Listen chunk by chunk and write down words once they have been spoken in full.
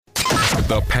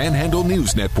the Panhandle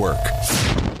News Network.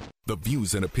 The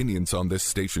views and opinions on this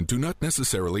station do not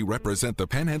necessarily represent the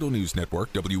Panhandle News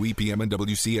Network, WEPM and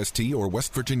WCST, or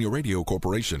West Virginia Radio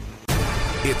Corporation.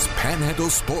 It's Panhandle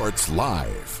Sports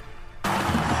Live.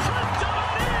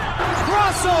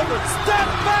 Crossover, step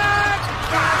back,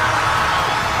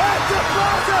 and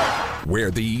deposit!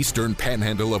 Where the Eastern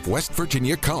Panhandle of West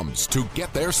Virginia comes to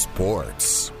get their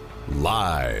sports.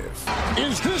 Live.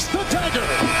 Is this the dagger?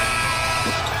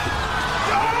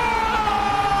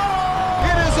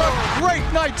 It is a great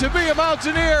night to be a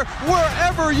Mountaineer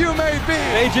wherever you may be.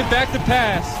 Agent back to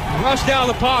pass. Rush down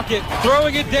the pocket.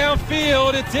 Throwing it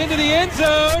downfield. It's into the end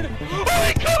zone. Oh,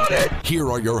 he caught it! Here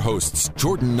are your hosts,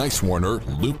 Jordan Nicewarner,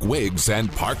 Luke Wiggs,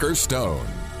 and Parker Stone.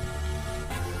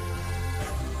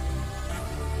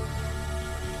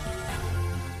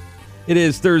 It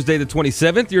is Thursday the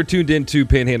 27th. You're tuned in to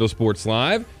Panhandle Sports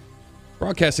Live.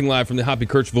 Broadcasting live from the Hoppy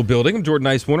Kirchville building. I'm Jordan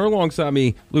Nicewarner. Alongside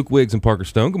me, Luke Wiggs and Parker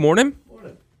Stone. Good morning.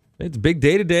 Morning. It's a big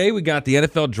day today. We got the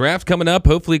NFL draft coming up.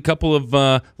 Hopefully a couple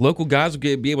of local guys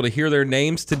will be able to hear their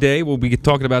names today. We'll be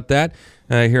talking about that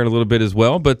here in a little bit as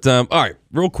well. But, all right,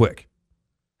 real quick.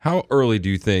 How early do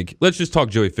you think? Let's just talk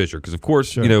Joey Fisher because, of course,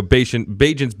 sure. You know,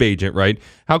 Bajent's Bajent, right?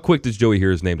 How quick does Joey hear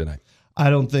his name tonight? I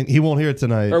don't think he won't hear it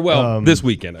tonight. Or, well, this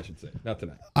weekend, I should say. Not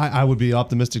tonight. I would be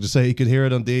optimistic to say he could hear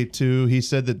it on day 2. He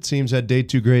said that teams had day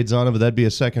 2 grades on him, but that'd be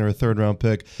a second or a third round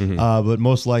pick. Mm-hmm. But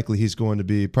most likely he's going to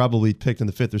be probably picked in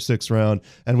the 5th or 6th round.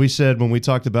 And we said when we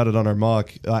talked about it on our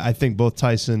mock, I think both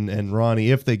Tyson and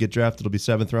Ronnie, if they get drafted, will be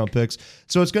 7th round picks.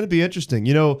 So it's going to be interesting.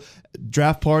 You know,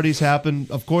 draft parties happen,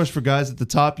 of course, for guys at the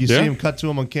top. You see them cut to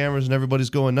them on cameras and everybody's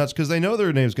going nuts because they know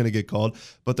their name's going to get called.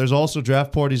 But there's also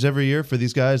draft parties every year for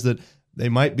these guys that they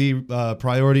might be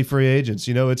priority free agents.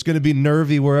 You know, it's going to be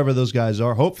nervy wherever those guys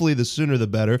are. Hopefully, the sooner the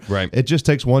better. Right. It just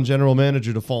takes one general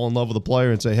manager to fall in love with a player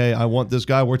and say, hey, I want this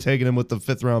guy. We're taking him with the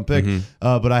 5th round pick. Mm-hmm.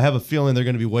 But I have a feeling they're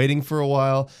going to be waiting for a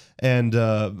while. And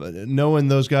knowing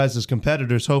those guys as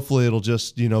competitors, hopefully it'll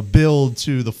just, you know, build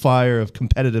to the fire of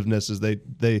competitiveness as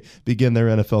they begin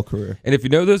their NFL career. And if you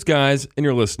know those guys and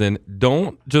you're listening,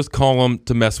 don't just call them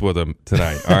to mess with them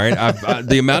tonight, all right?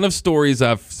 The amount of stories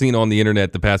I've seen on the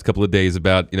internet the past couple of days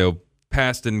about, you know,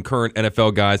 past and current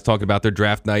NFL guys talking about their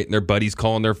draft night and their buddies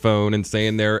calling their phone and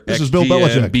saying they're this XGM, is Bill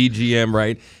Belichick. BGM,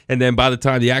 right? And then by the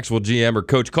time the actual GM or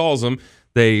coach calls them,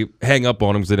 they hang up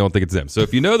on them because they don't think it's them. So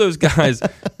if you know those guys,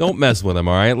 don't mess with them,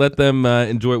 all right? Let them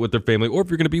enjoy it with their family, or if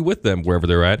you're going to be with them wherever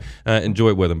they're at, enjoy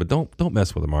it with them. But don't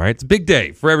mess with them, all right? It's a big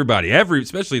day for everybody,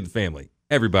 especially the family.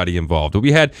 Everybody involved.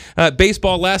 We had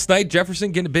baseball last night.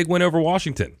 Jefferson getting a big win over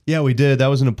Washington. Yeah, we did. That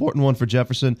was an important one for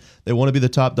Jefferson. They want to be the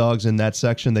top dogs in that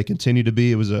section. They continue to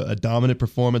be. It was a dominant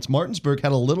performance. Martinsburg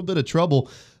had a little bit of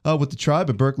trouble with the Tribe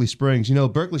at Berkeley Springs. You know,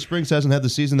 Berkeley Springs hasn't had the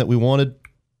season that we wanted,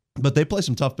 but they play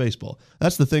some tough baseball.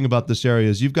 That's the thing about this area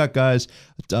is you've got guys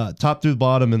top through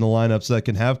bottom in the lineups that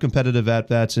can have competitive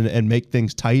at-bats and make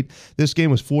things tight. This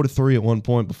game was 4-3 at one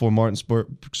point before Martinsburg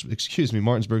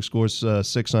scores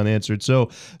 6 unanswered. So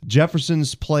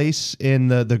Jefferson's place in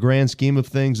the grand scheme of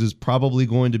things is probably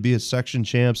going to be as section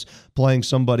champs playing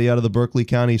somebody out of the Berkeley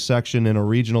County section in a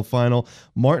regional final.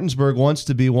 Martinsburg wants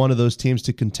to be one of those teams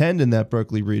to contend in that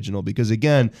Berkeley regional because,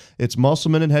 again, it's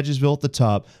Musselman and Hedgesville at the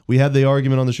top. We had the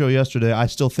argument on the show yesterday. I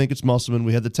still think it's Musselman.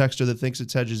 We had the texter that thinks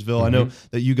it's Hedgesville. Mm-hmm. I know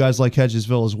that you guys like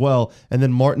Hedgesville as well. And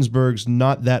then Martinsburg's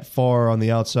not that far on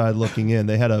the outside looking in.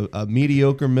 They had a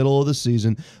mediocre middle of the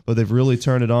season, but they've really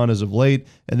turned it on as of late.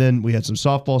 And then we had some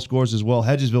softball scores as well.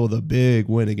 Hedgesville with a big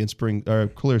win against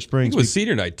Clear Springs. It was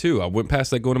senior night, too. I went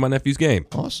past that going to my nephew's game.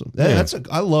 Awesome. Yeah.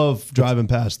 I love driving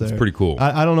past there. It's pretty cool.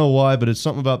 I don't know why, but it's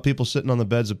something about people sitting on the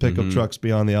beds of pickup trucks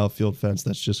beyond the outfield fence.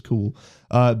 That's just cool.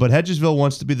 But Hedgesville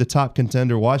wants to be the top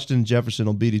contender. Washington and Jefferson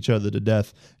will beat each other to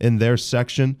death in their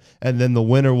section, and then the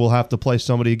winner will have to play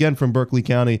somebody, again, from Berkeley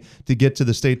County to get to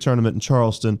the state tournament in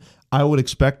Charleston. I would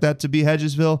expect that to be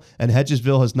Hedgesville, and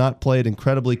Hedgesville has not played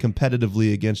incredibly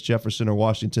competitively against Jefferson or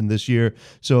Washington this year.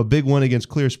 So a big win against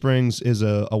Clear Springs is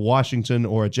a Washington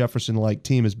or a Jefferson-like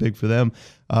team is big for them.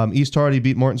 East Hardy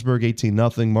beat Martinsburg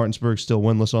 18-0. Martinsburg still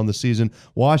winless on the season.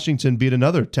 Washington beat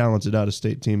another talented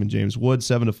out-of-state team in James Wood,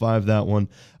 7-5 that one.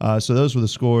 So those were the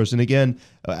scores. And again,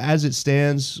 as it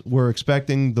stands, we're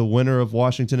expecting the winner of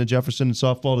Washington and Jefferson in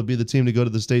softball to be the team to go to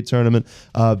the state tournament.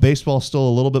 Baseball's still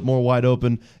a little bit more wide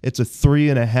open. It's a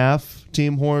 3.5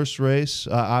 team horse race.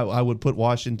 I would put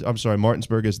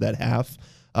Martinsburg as that half.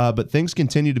 But things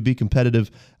continue to be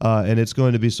competitive, and it's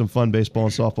going to be some fun baseball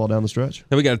and softball down the stretch.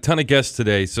 And we got a ton of guests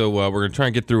today, so we're going to try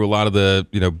and get through a lot of the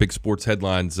big sports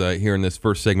headlines here in this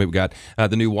first segment. We got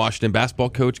the new Washington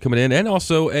basketball coach coming in, and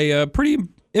also a pretty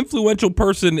influential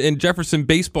person in Jefferson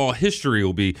baseball history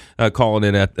will be calling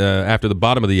in at after the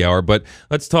bottom of the hour. But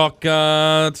let's talk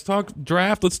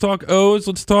draft. Let's talk O's.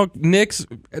 Let's talk Knicks.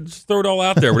 Just throw it all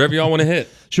out there. Whatever y'all want to hit.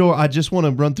 Sure. I just want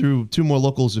to run through two more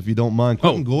locals if you don't mind.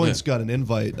 Quentin Goyne's got an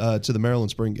invite to the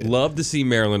Maryland spring game. Love to see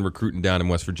Maryland recruiting down in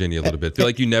West Virginia a little bit. Feel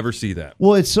like you never see that.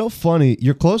 Well, it's so funny.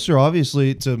 You're closer,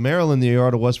 obviously, to Maryland than you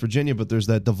are to West Virginia, but there's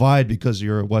that divide because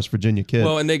you're a West Virginia kid.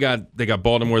 Well, and they got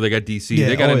Baltimore, they got DC,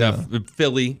 they got enough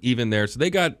Philly even there, so they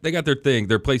got their thing,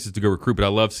 their places to go recruit. But I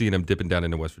love seeing them dipping down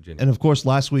into West Virginia. And of course,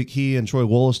 last week he and Troy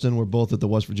Wollaston were both at the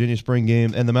West Virginia spring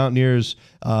game, and the Mountaineers,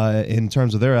 in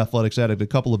terms of their athletics, added a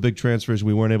couple of big transfers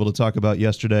we weren't able to talk about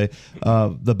yesterday.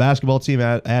 The basketball team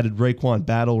added Raekwon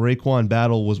Battle. Raekwon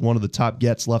Battle was one of the top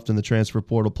gets left in the transfer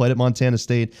portal. Played at Montana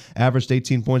State, averaged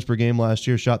 18 points per game last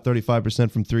year, shot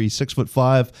 35% from three,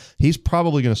 6'5". He's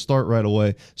probably going to start right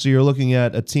away. So you're looking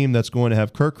at a team that's going to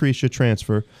have Kirk Creasha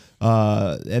transfer,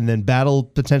 and then Battle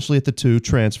potentially at the 2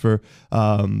 transfer.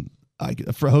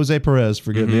 For Jose Perez,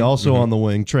 forgive me, also on the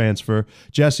wing, transfer.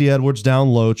 Jesse Edwards down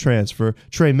low, transfer.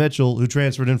 Trey Mitchell, who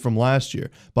transferred in from last year.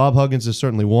 Bob Huggins has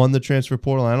certainly won the transfer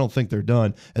portal, and I don't think they're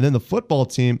done. And then the football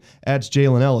team adds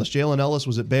Jalen Ellis. Jalen Ellis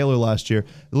was at Baylor last year.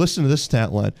 Listen to this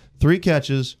stat line. 3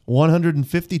 catches,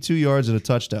 152 yards, and a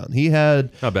touchdown. He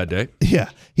had not a bad day. Yeah,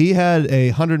 he had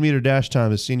a 100-meter dash time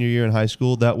his senior year in high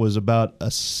school. That was about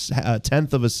a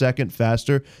tenth of a second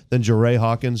faster than Jeray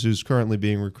Hawkins, who's currently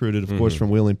being recruited, of course,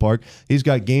 from Wheeling Park. He's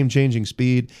got game-changing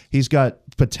speed. He's got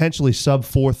potentially sub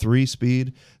 4.3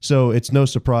 speed. So it's no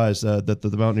surprise that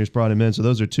the Mountaineers brought him in. So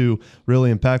those are 2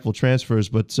 really impactful transfers.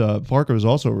 But Parker was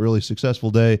also a really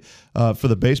successful day for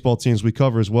the baseball teams we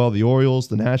cover as well. The Orioles,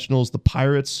 the Nationals, the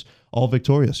Pirates, all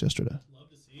victorious yesterday. Love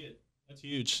to see it. That's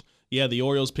huge. Yeah, the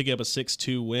Orioles picking up a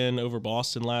 6-2 win over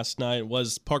Boston last night. It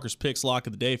was Parker's Picks lock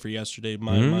of the day for yesterday,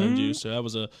 mind you. So that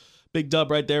was a big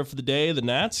dub right there for the day. The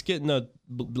Nats getting a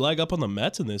leg up on the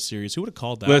Mets in this series. Who would have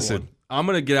called that one? Listen, I'm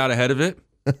going to get out ahead of it.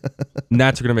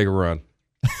 Nats are going to make a run.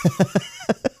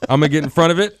 I'm going to get in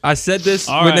front of it. I said this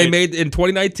they made in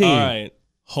 2019. All right.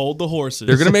 Hold the horses.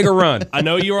 They're going to make a run. I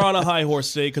know you were on a high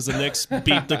horse today because the Knicks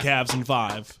beat the Cavs in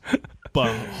 5.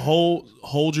 But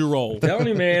hold your roll. Telling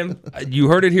you, man. You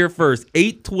heard it here first.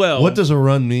 8-12. What does a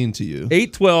run mean to you?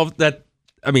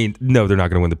 8-12. No, they're not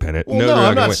going to win the pennant. Well, no,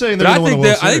 I'm not saying they're going to win a World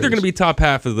Series. I think they're going to be top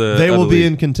half of the. They will be league.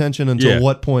 in contention until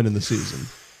what point in the season?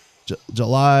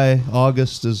 July,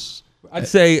 August is. I'll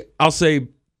say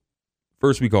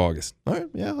first week of August. All right,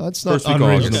 yeah, that's not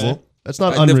unreasonable. Okay. That's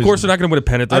not unreasonable. Of course, they're not going to win a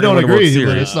pennant. I don't agree,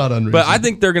 but it's not unreasonable. But I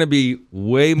think they're going to be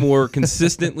way more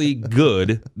consistently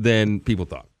good than people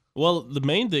thought. Well, the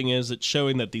main thing is it's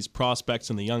showing that these prospects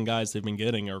and the young guys they've been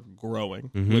getting are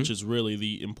growing, which is really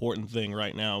the important thing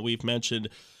right now. We've mentioned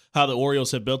how the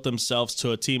Orioles have built themselves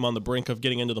to a team on the brink of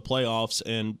getting into the playoffs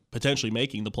and potentially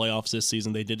making the playoffs this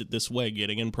season. They did it this way,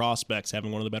 getting in prospects,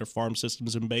 having one of the better farm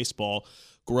systems in baseball,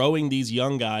 growing these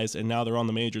young guys, and now they're on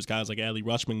the majors. Guys like Adley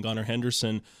Rutschman, Gunnar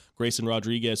Henderson, Grayson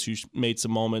Rodriguez, who made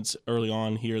some moments early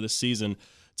on here this season.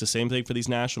 It's the same thing for these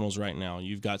Nationals right now.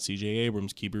 You've got C.J.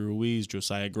 Abrams, Keeper Ruiz,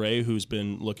 Josiah Gray, who's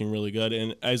been looking really good.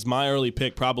 And as my early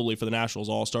pick probably for the Nationals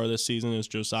All-Star this season is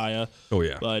Josiah. Oh,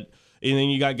 yeah. And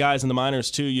then you got guys in the minors,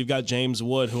 too. You've got James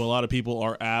Wood, who a lot of people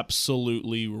are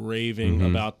absolutely raving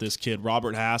about this kid.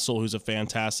 Robert Hassel, who's a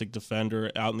fantastic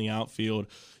defender out in the outfield.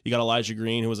 You got Elijah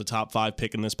Green, who was a top 5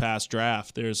 pick in this past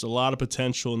draft. There's a lot of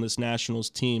potential in this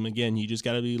Nationals team. Again, you just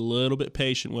got to be a little bit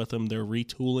patient with them. They're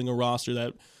retooling a roster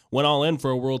that went all in for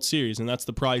a World Series, and that's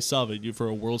the price of it. For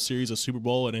a World Series, a Super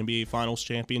Bowl, an NBA Finals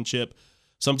championship,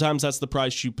 sometimes that's the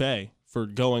price you pay for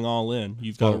going all in.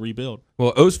 You've got to rebuild.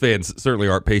 Well, O's fans certainly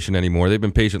aren't patient anymore. They've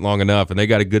been patient long enough, and they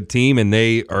got a good team, and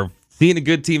they are seeing a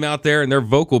good team out there, and they're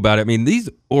vocal about it. I mean, these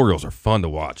Orioles are fun to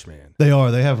watch, man. They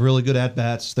are. They have really good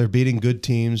at-bats. They're beating good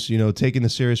teams. Taking the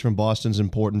series from Boston's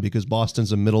important because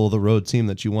Boston's a middle-of-the-road team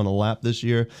that you want to lap this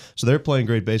year. So they're playing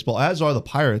great baseball, as are the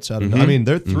Pirates. I mean,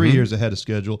 they're 3 years ahead of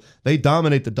schedule. They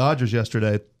dominate the Dodgers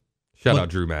yesterday. Shout out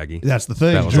Drew Maggie. That's the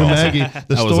thing. Drew Maggie,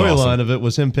 the storyline of it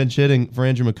was him pinch hitting for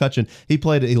Andrew McCutchen. He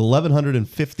played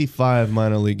 1,155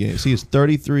 minor league games. He is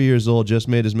 33 years old, just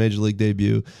made his major league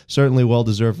debut. Certainly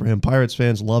well-deserved for him. Pirates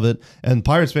fans love it. And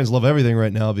Pirates fans love everything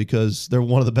right now because they're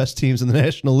one of the best teams in the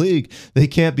National League. They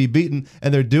can't be beaten.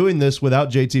 And they're doing this without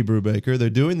JT Brubaker.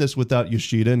 They're doing this without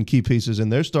Yoshida and key pieces in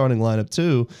their starting lineup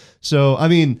too. So, I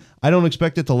mean, I don't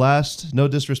expect it to last. No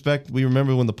disrespect. We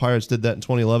remember when the Pirates did that in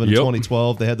 2011 and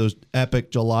 2012. They had those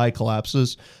epic July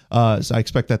collapses. So I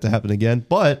expect that to happen again.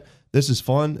 But this is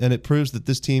fun, and it proves that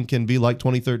this team can be like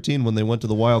 2013 when they went to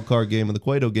the wild card game and the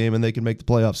Cueto game, and they can make the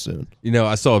playoffs soon.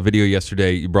 I saw a video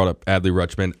yesterday. You brought up Adley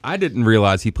Rutschman. I didn't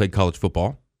realize he played college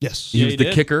football. Yes. He was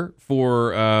the kicker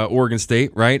for Oregon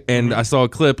State, right? And I saw a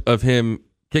clip of him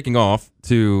kicking off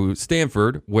to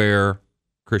Stanford where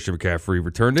Christian McCaffrey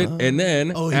returned it, and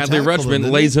then Adley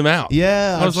Rutschman lays him out.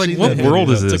 Yeah. I was like, what world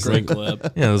is this? It's a great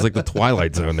clip. Yeah, it was like the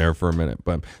Twilight Zone there for a minute,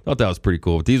 but I thought that was pretty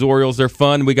cool. But these Orioles, they're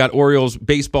fun. We got Orioles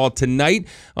baseball tonight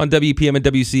on WPM and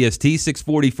WCST,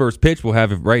 6:40 first pitch. We'll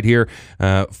have it right here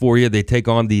for you. They take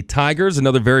on the Tigers,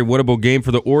 another very winnable game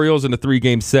for the Orioles in a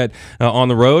 3-game set on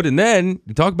the road. And then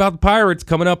you talk about the Pirates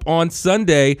coming up on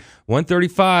Sunday,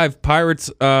 1:35. Pirates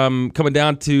coming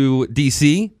down to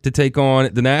D.C. to take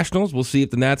on the Nationals. We'll see if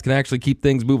the Nats can actually keep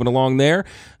things moving along there.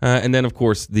 And then, of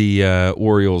course, the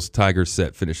Orioles-Tigers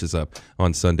set finishes up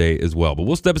on Sunday as well. But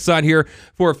we'll step aside here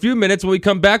for a few minutes. When we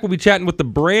come back, we'll be chatting with the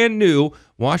brand-new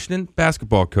Washington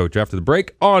basketball coach after the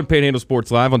break on Panhandle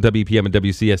Sports Live on WPM and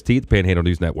WCST, the Panhandle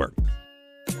News Network.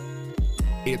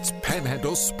 It's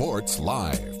Panhandle Sports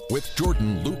Live with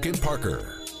Jordan, Luke, and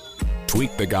Parker.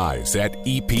 Tweet the guys at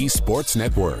EP Sports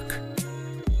Network.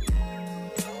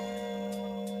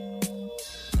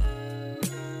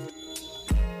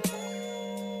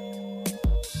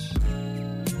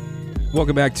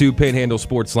 Welcome back to Panhandle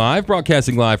Sports Live,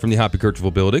 broadcasting live from the Hoppy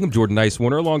Kirchville building. I'm Jordan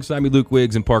Nicewarner, alongside me Luke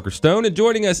Wiggs and Parker Stone, and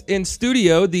joining us in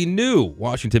studio, the new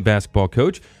Washington basketball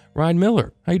coach, Ryan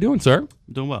Miller. How you doing, sir?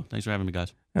 I'm doing well. Thanks for having me,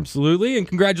 guys. Absolutely, and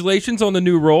congratulations on the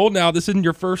new role. Now, this isn't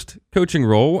your first coaching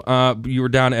role. You were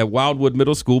down at Wildwood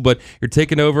Middle School, but you're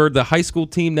taking over the high school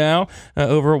team now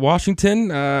over at Washington.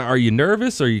 Are you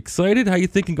nervous? Are you excited? How are you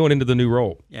thinking going into the new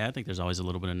role? Yeah, I think there's always a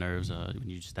little bit of nerves when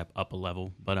you step up a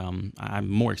level, but I'm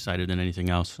more excited than anything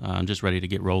else. I'm just ready to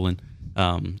get rolling.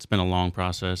 It's been a long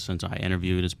process since I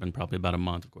interviewed. It's been probably about a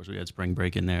month. Of course, we had spring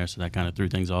break in there, so that kind of threw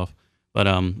things off. But,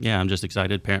 yeah, I'm just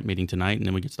excited. Parent meeting tonight, and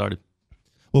then we get started.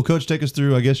 Well, Coach, take us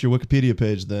through, I guess, your Wikipedia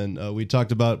page then. We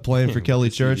talked about playing for Kelly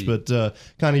Church, but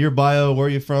kind of your bio, where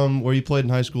you from, where you played in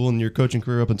high school, and your coaching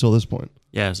career up until this point.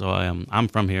 Yeah, so I'm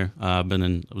from here. I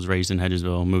was raised in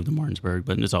Hedgesville, moved to Martinsburg,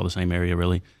 but it's all the same area,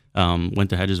 really. Went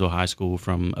to Hedgesville High School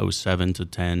from 07 to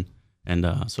 10,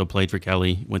 and so played for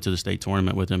Kelly, went to the state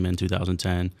tournament with him in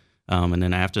 2010. And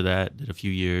then after that, did a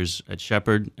few years at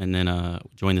Shepherd, and then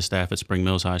joined the staff at Spring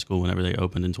Mills High School whenever they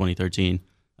opened in 2013.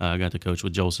 I got to coach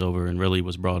with Joel Silver and really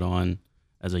was brought on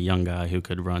as a young guy who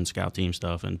could run scout team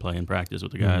stuff and play and practice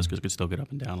with the guys because could still get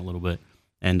up and down a little bit.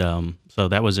 And so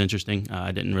that was interesting.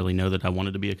 I didn't really know that I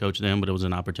wanted to be a coach then, but it was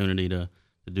an opportunity to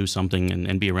do something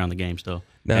and be around the game still.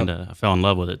 Now, and I fell in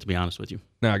love with it, to be honest with you.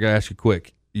 Now, I got to ask you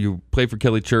quick. You played for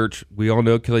Kelly Church. We all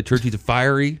know Kelly Church. He's a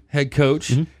fiery head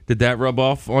coach. Mm-hmm. Did that rub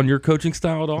off on your coaching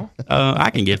style at all? I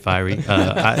can get fiery.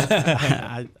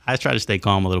 I try to stay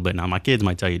calm a little bit now. My kids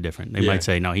might tell you different. They might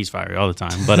say, no, he's fiery all the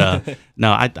time. But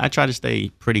no, I try to stay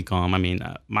pretty calm. I mean,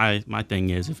 my thing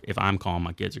is if I'm calm,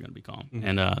 my kids are going to be calm.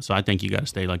 Mm-hmm. And so I think you got to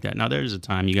stay like that. Now, there's a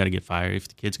time you got to get fiery. If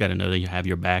the kids got to know that you have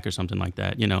your back or something like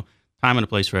that, time and a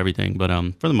place for everything, but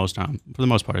for the most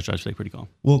part, I try to stay pretty calm.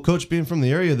 Well, Coach, being from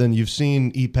the area, then you've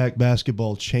seen EPAC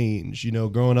basketball change.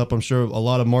 Growing up, I'm sure a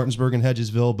lot of Martinsburg and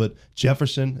Hedgesville, but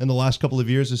Jefferson in the last couple of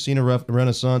years has seen a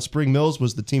renaissance. Spring Mills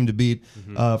was the team to beat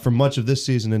for much of this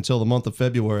season until the month of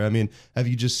February. I mean, have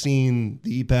you just seen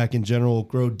the EPAC in general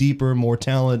grow deeper, more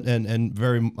talent, and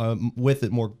very with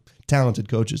it more talented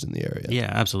coaches in the area?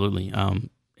 Yeah, absolutely.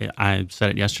 I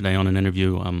said it yesterday on an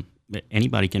interview.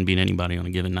 Anybody can beat anybody on a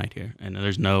given night here, and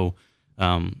there's no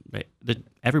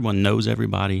everyone knows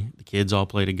everybody. The kids all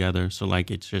play together, so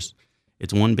it's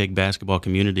one big basketball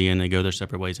community, and they go their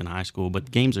separate ways in high school. But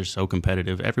games are so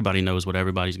competitive; everybody knows what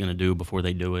everybody's going to do before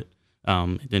they do it.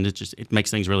 Then it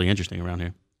makes things really interesting around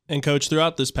here. And Coach,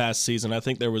 throughout this past season, I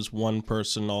think there was one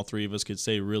person all three of us could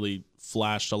say really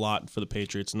flashed a lot for the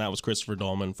Patriots, and that was Christopher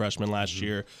Dolman, freshman last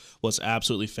year. Was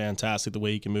absolutely fantastic the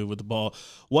way he can move with the ball.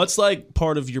 What's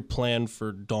part of your plan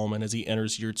for Dolman as he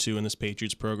enters year 2 in this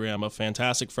Patriots program? A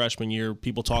fantastic freshman year.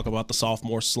 People talk about the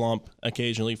sophomore slump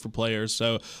occasionally for players.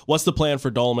 So what's the plan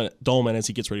for Dolman as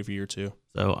he gets ready for year 2?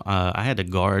 So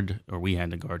we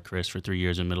had to guard Chris for 3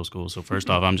 years in middle school. So first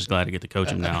off, I'm just glad to get to coach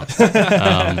him now.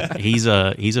 He's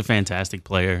a fantastic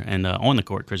player, and on the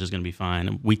court, Chris is going to be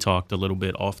fine. We talked a little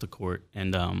bit off the court,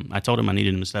 and I told him I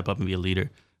needed him to step up and be a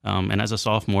leader. And as a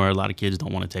sophomore, a lot of kids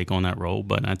don't want to take on that role,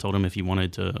 but I told him if he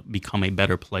wanted to become a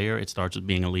better player, it starts with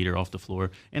being a leader off the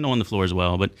floor and on the floor as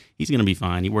well. But he's going to be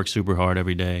fine. He works super hard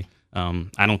every day.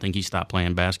 I don't think he stopped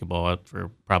playing basketball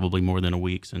for probably more than a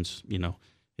week since,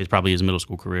 probably his middle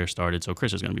school career started. So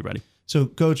Chris is going to be ready. So,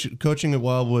 coaching at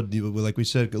Wildwood, like we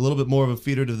said, a little bit more of a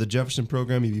feeder to the Jefferson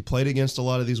program. You played against a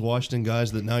lot of these Washington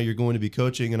guys that now you're going to be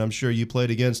coaching, and I'm sure you played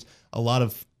against a lot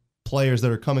of players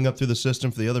that are coming up through the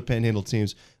system for the other Panhandle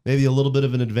teams. Maybe a little bit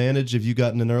of an advantage if you've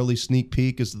gotten an early sneak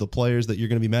peek as to the players that you're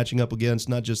going to be matching up against,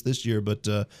 not just this year, but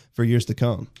for years to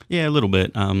come. Yeah, a little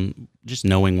bit. Just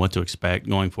knowing what to expect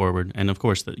going forward. And, of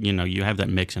course, you have that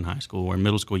mix in high school, where in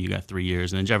middle school you got 3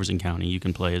 years, and in Jefferson County you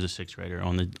can play as a sixth grader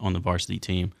on the varsity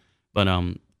team. But,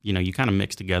 you kind of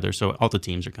mix together. So all the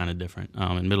teams are kind of different.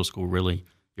 In middle school, really,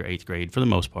 your eighth grade, for the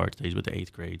most part, stays with the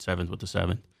eighth grade, seventh with the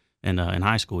seventh. And in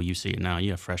high school, you see it now.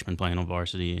 You have freshmen playing on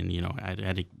varsity and,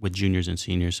 with juniors and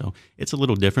seniors. So it's a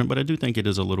little different, but I do think it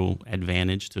is a little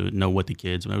advantage to know what the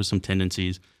kids, there was some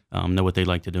tendencies, know what they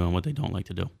like to do and what they don't like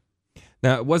to do.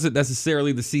 Now, it wasn't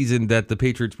necessarily the season that the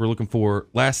Patriots were looking for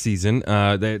last season.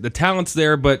 The talent's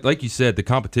there, but like you said, the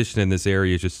competition in this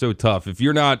area is just so tough. If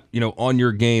you're not, on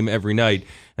your game every night,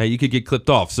 you could get clipped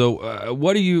off. So,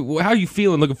 how are you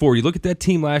feeling looking forward? You look at that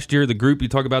team last year, the group. You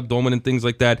talk about Dolman and things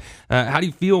like that. How do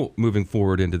you feel moving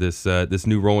forward into this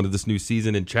new role, into this new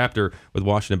season and chapter with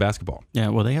Washington basketball? Yeah,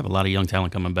 well, they have a lot of young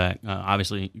talent coming back.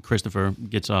 Obviously, Christopher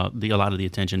gets a lot of the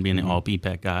attention being the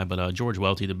All-PPAC guy, but George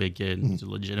Welty, the big kid, he's a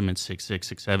legitimate 6'6",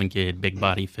 6'7" kid, big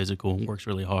body, physical, works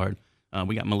really hard.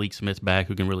 We got Malik Smith back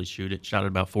who can really shoot it. Shot at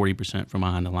about 40% from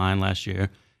behind the line last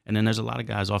year. And then there's a lot of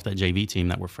guys off that JV team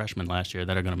that were freshmen last year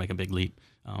that are going to make a big leap.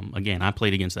 Again, I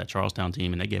played against that Charlestown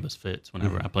team, and they gave us fits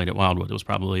whenever I played at Wildwood. It was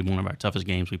probably one of our toughest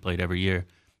games we played every year.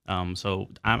 So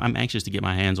I'm anxious to get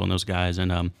my hands on those guys.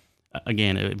 And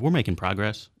again, if we're making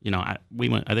progress, they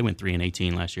went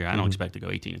 3-18 last year. I don't expect to go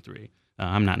 18-3.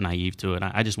 I'm not naive to it.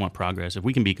 I just want progress. If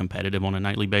we can be competitive on a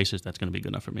nightly basis, that's going to be good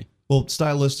enough for me. Well,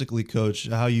 stylistically, Coach,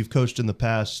 how you've coached in the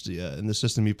past, in the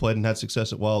system you played and had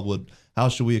success at Wildwood, how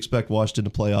should we expect Washington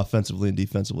to play offensively and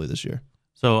defensively this year?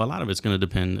 So a lot of it's going to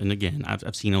depend. And again,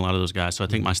 I've seen a lot of those guys, so I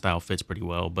think my style fits pretty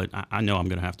well. But I know I'm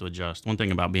going to have to adjust. One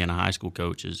thing about being a high school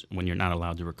coach is when you're not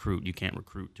allowed to recruit, you can't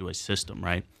recruit to a system,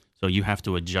 right? So you have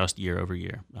to adjust year over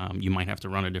year. You might have to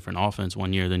run a different offense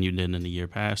one year than you did in the year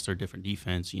past, or different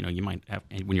defense. You might have,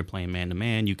 when you're playing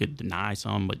man-to-man, you could deny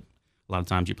some, but a lot of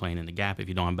times you're playing in the gap if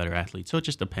you don't have better athletes. So it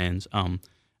just depends.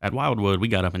 At Wildwood, we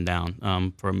got up and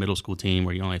down. For a middle school team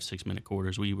where you only have 6-minute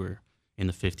quarters, we were in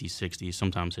the 50s, 60s,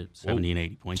 sometimes hit 70 and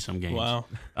 80 points some games. Wow.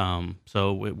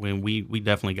 So when we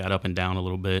definitely got up and down a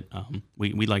little bit.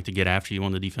 We like to get after you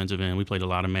on the defensive end. We played a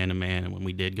lot of man-to-man, and when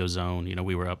we did go zone,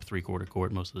 we were up three-quarter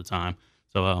court most of the time.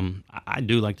 So I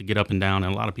do like to get up and down,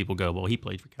 and a lot of people go, well, he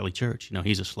played for Kelly Church.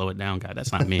 He's a slow it down guy.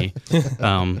 That's not me.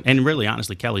 And really,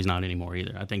 honestly, Kelly's not anymore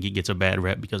either. I think he gets a bad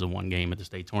rep because of one game at the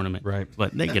state tournament. Right.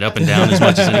 But they get up and down as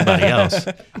much as anybody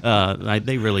else.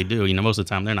 They really do. Most of the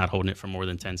time, they're not holding it for more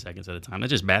than 10 seconds at a time.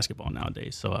 That's just basketball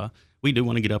nowadays. So we do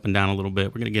want to get up and down a little bit.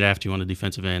 We're going to get after you on the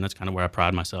defensive end. That's kind of where I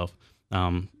pride myself.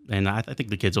 And I think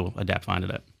the kids will adapt fine to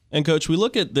that. And, Coach, we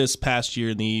look at this past year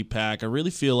in the EPAC. I really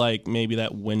feel like maybe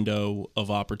that window of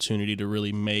opportunity to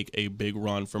really make a big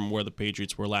run from where the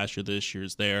Patriots were last year, this year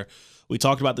is there. We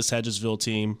talked about this Hedgesville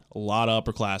team, a lot of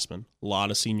upperclassmen, a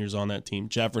lot of seniors on that team.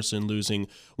 Jefferson losing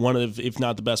one of, if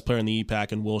not the best player in the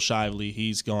EPAC, and Will Shively,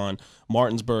 he's gone.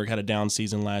 Martinsburg had a down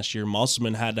season last year.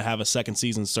 Musselman had to have a second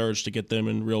season surge to get them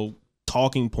in real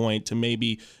talking point to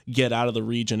maybe get out of the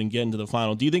region and get into the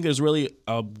final. Do you think there's really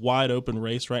a wide open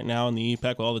race right now in the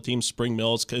EPAC with all the teams? Spring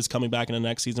Mills is coming back in the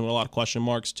next season with a lot of question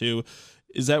marks too.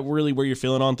 Is that really where you're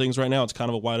feeling on things right now? It's kind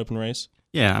of a wide open race?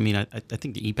 Yeah, I mean, I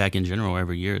think the EPAC in general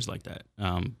every year is like that.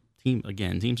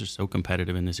 Teams are so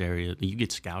competitive in this area. You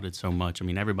get scouted so much. I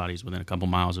mean, everybody's within a couple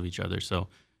miles of each other. So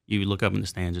you look up in the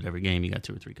stands at every game, you got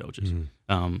 2 or 3 coaches.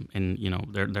 And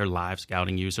they're live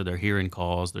scouting you, so they're hearing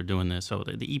calls, they're doing this. So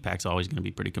the EPAC's always going to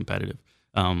be pretty competitive.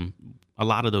 A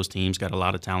lot of those teams got a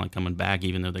lot of talent coming back,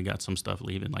 even though they got some stuff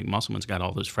leaving. Like Musselman's got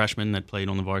all those freshmen that played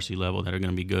on the varsity level that are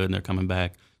going to be good, and they're coming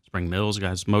back. Spring Mills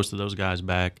guys, most of those guys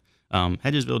back.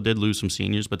 Hedgesville did lose some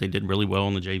seniors, but they did really well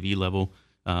on the JV level.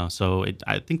 So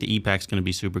I think the EPAC's going to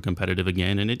be super competitive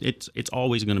again, and it's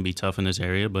always going to be tough in this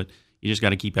area, but you just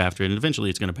got to keep after it, and eventually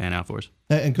it's going to pan out for us.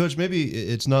 And, Coach, maybe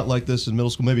it's not like this in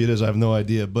middle school. Maybe it is. I have no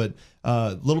idea. But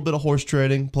a little bit of horse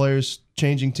trading, players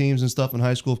changing teams and stuff in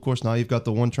high school. Of course, now you've got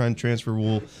the one-time transfer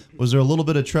rule. Was there a little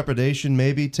bit of trepidation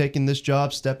maybe taking this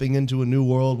job, stepping into a new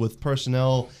world with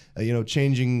personnel,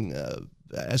 changing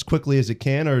as quickly as it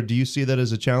can, or do you see that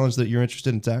as a challenge that you're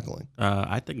interested in tackling?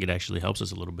 I think it actually helps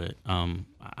us a little bit.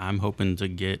 I'm hoping to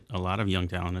get a lot of young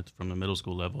talent from the middle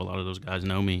school level. A lot of those guys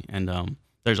know me, and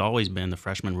there's always been the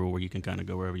freshman rule where you can kind of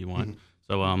go wherever you want.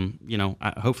 So,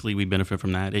 hopefully we benefit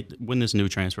from that. When this new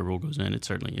transfer rule goes in, it's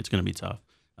going to be tough.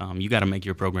 You got to make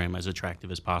your program as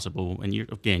attractive as possible. And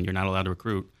you're not allowed to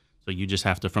recruit. So you just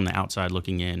have to, from the outside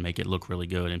looking in, make it look really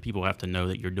good. And people have to know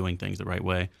that you're doing things the right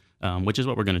way, which is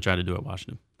what we're going to try to do at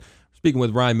Washington. Speaking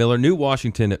with Ryan Miller, new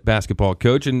Washington basketball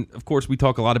coach. And, of course, we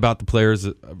talk a lot about the players,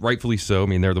 rightfully so. I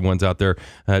mean, they're the ones out there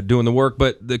doing the work.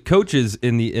 But the coaches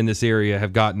in this area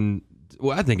have gotten,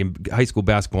 well, I think in high school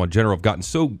basketball in general, have gotten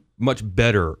so much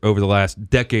better over the last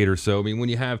decade or so. I mean, when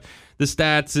you have the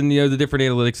stats and, the different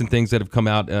analytics and things that have come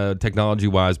out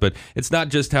technology-wise, but it's not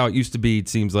just how it used to be. It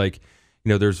seems like,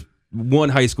 there's one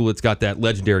high school that's got that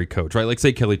legendary coach, right? Like,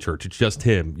 say, Kelly Church. It's just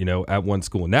him, at one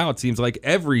school. Now it seems like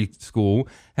every school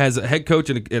has a head coach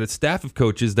and a staff of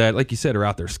coaches that, like you said, are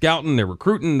out there scouting, they're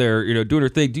recruiting, they're, doing their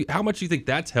thing. How much do you think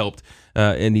that's helped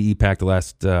in the EPAC the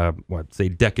last,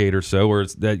 decade or so, or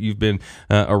that you've been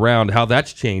around, how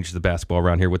that's changed the basketball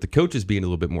around here with the coaches being a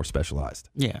little bit more specialized?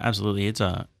 Yeah, absolutely. It's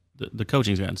the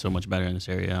coaching's gotten so much better in this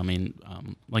area. I mean,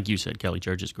 like you said, Kelly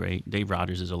Church is great. Dave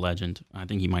Rogers is a legend. I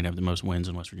think he might have the most wins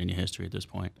in West Virginia history at this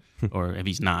point. Or if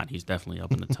he's not, he's definitely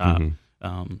up in the top.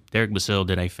 Derek Basile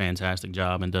did a fantastic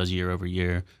job and does year over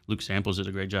year. Luke Samples did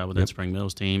a great job with that Spring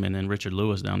Mills team. And then Richard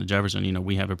Lewis down to Jefferson,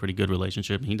 we have a pretty good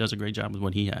relationship, and he does a great job with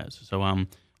what he has. So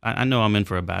I know I'm in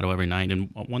for a battle every night. And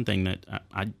one thing that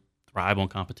I thrive on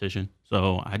competition.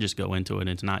 So I just go into it.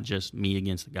 It's not just me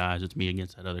against the guys. It's me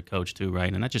against that other coach too,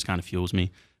 right? And that just kind of fuels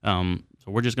me. So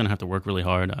we're just going to have to work really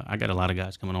hard. I got a lot of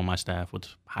guys coming on my staff with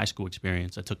high school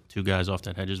experience. I took 2 guys off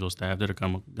that Hedgesville staff that are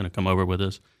going to come over with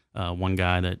us. One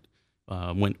guy that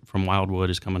went from Wildwood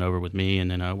is coming over with me,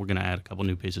 and then we're going to add a couple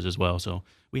new pieces as well. So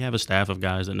we have a staff of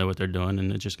guys that know what they're doing,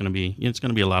 and it's just going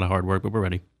to be a lot of hard work, but we're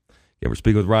ready. Yeah, we're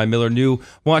speaking with Ryan Miller, new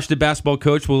Washington basketball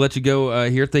coach. We'll let you go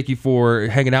here. Thank you for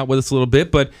hanging out with us a little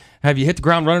bit. But have you hit the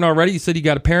ground running already? You said you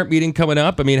got a parent meeting coming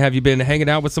up. I mean, have you been hanging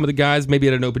out with some of the guys, maybe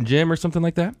at an open gym or something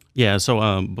like that? Yeah,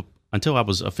 so until I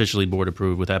was officially board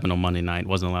approved, what happened on Monday night,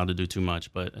 wasn't allowed to do too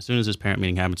much. But as soon as this parent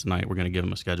meeting happens tonight, we're going to give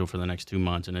them a schedule for the next 2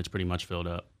 months, and it's pretty much filled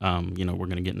up. We're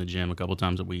going to get in the gym a couple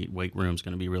times a week. Weight room's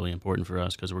going to be really important for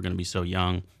us because we're going to be so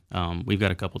young. We've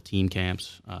got a couple team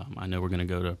camps. I know we're going to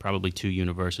go to probably 2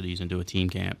 universities and do a team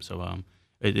camp. So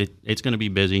it's going to be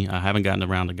busy. I haven't gotten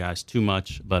around the guys too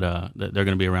much, but they're going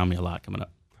to be around me a lot coming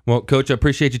up. Well, Coach, I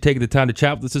appreciate you taking the time to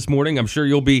chat with us this morning. I'm sure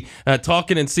you'll be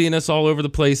talking and seeing us all over the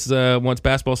place once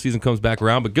basketball season comes back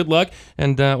around. But good luck,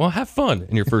 and, have fun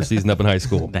in your first season up in high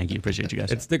school. Thank you. Appreciate you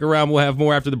guys. And stick around. We'll have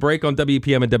more after the break on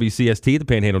WPM and WCST, the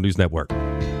Panhandle News Network.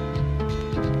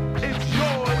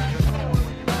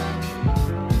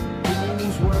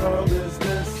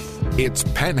 It's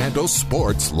Panhandle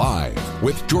Sports Live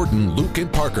with Jordan, Luke,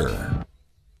 and Parker.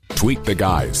 Tweet the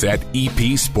guys at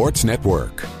EP Sports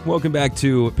Network. Welcome back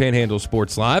to Panhandle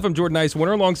Sports Live. I'm Jordan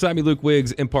Nicewarner. Alongside me, Luke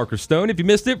Wiggs and Parker Stone. If you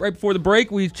missed it, right before the break,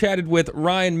 we chatted with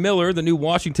Ryan Miller, the new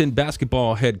Washington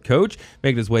basketball head coach,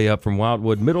 making his way up from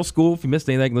Wildwood Middle School. If you missed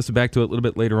anything, listen back to it a little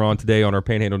bit later on today on our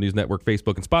Panhandle News Network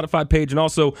Facebook and Spotify page, and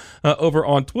also over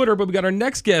on Twitter. But we got our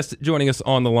next guest joining us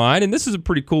on the line, and this is a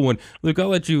pretty cool one. Luke, I'll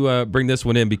let you bring this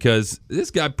one in because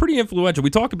this guy pretty influential. We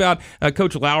talk about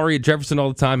Coach Lowry at Jefferson all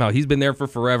the time, how he's been there for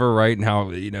forever, right, and how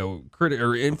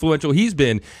influential he's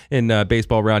been in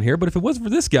baseball around here. But if it wasn't for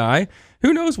this guy,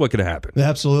 who knows what could have happened?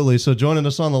 Absolutely. So joining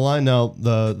us on the line now,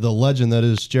 the legend that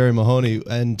is Jerry Mahoney.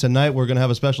 And tonight we're going to have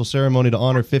a special ceremony to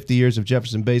honor 50 years of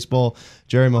Jefferson baseball.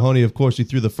 Jerry Mahoney, of course, he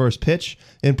threw the first pitch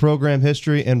in program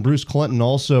history. And Bruce Clinton,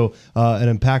 also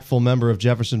an impactful member of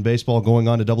Jefferson baseball going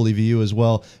on to WVU as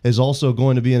well, is also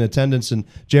going to be in attendance. And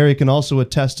Jerry can also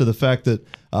attest to the fact that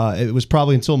it was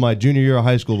probably until my junior year of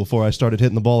high school before I started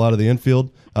hitting the ball out of the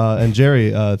infield. And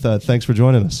Jerry, thanks for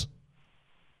joining us.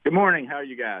 Good morning. How are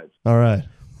you guys? All right.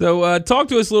 So talk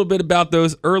to us a little bit about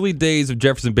those early days of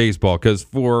Jefferson baseball, because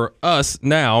for us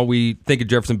now, we think of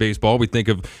Jefferson baseball, we think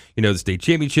of, the state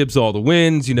championships, all the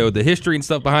wins, the history and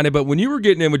stuff behind it. But when you were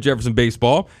getting in with Jefferson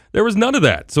baseball, there was none of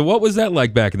that. So what was that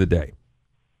like back in the day?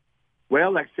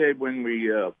 Well, like I said, when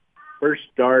we first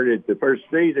started the first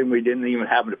season, we didn't even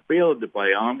have a field to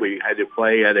play on. We had to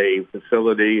play at a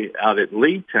facility out at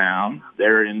Leetown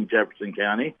there in Jefferson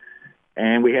County.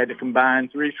 And we had to combine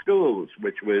 3 schools,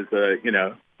 which was,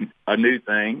 a new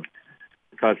thing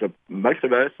because most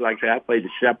of us, like I said, I played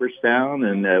at Shepherdstown,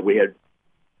 and we had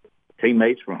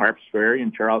teammates from Harpers Ferry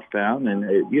and Charlestown. And,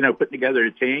 putting together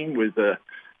a team was,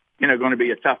 going to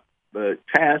be a tough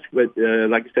task. But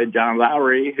like I said, John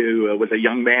Lowry, who was a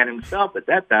young man himself at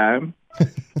that time,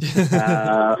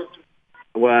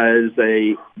 was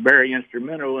very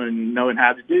instrumental in knowing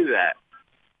how to do that.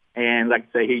 And like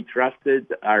I say, he trusted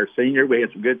our senior. We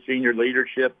had some good senior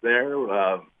leadership there,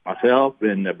 myself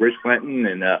and Bruce Clinton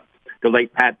and the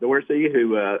late Pat Dorsey,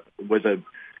 who was a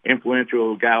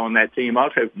influential guy on that team,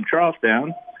 also from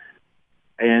Charlestown.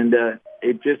 And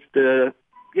it just,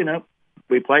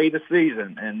 we played the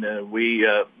season, and we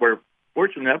were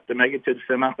fortunate enough to make it to the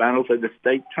semifinals of the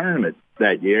state tournament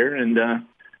that year. And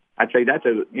I'd say that's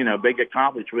a big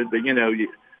accomplishment. But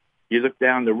you look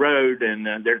down the road,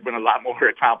 and there's been a lot more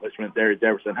accomplishment there at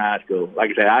Jefferson High School.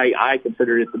 Like I say, I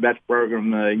consider it the best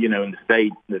program in the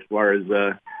state as far as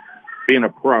being a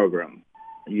program.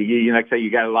 Like I say, you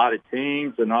got a lot of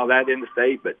teams and all that in the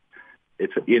state, but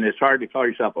it's hard to call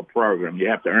yourself a program. You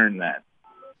have to earn that.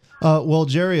 Well,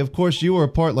 Jerry, of course, you were a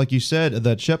part, like you said, of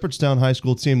that Shepherdstown High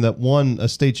School team that won a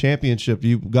state championship.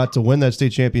 You got to win that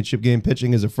state championship game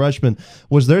pitching as a freshman.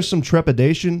 Was there some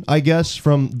trepidation, I guess,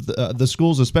 from the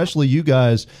schools, especially you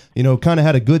guys, kind of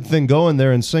had a good thing going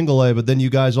there in single A, but then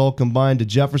you guys all combined to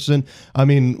Jefferson? I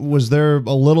mean, was there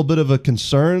a little bit of a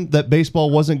concern that baseball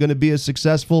wasn't going to be as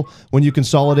successful when you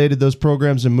consolidated those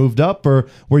programs and moved up, or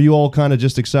were you all kind of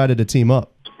just excited to team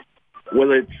up?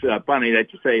 Well, it's funny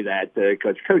that you say that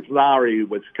because Coach Lowry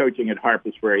was coaching at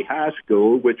Harpers Ferry High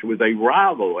School, which was a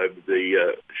rival of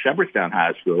the Shepherdstown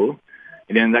High School.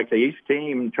 And then, like the East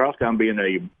team, Charlestown being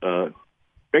a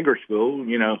bigger school,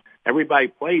 everybody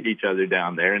played each other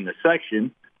down there in the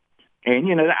section.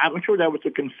 And, I'm sure that was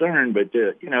a concern. But,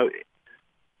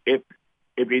 if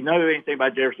you know anything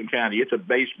about Jefferson County, it's a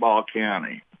baseball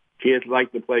county. Kids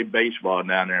like to play baseball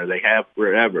down there. They have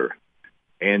forever.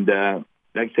 And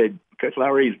like I said, Coach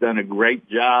Lowry's done a great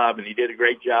job, and he did a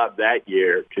great job that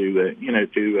year to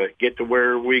get to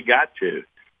where we got to.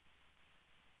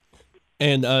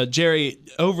 And Jerry,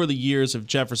 over the years of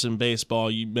Jefferson baseball,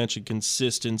 you mentioned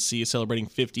consistency, celebrating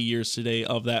 50 years today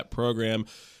of that program.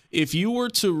 If you were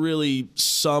to really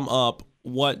sum up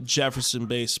what Jefferson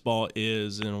baseball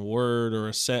is in a word or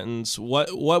a sentence,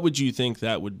 what would you think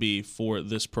that would be for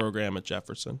this program at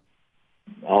Jefferson?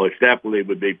 Oh, it definitely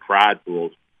would be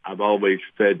prideful. I've always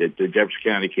said that the Jefferson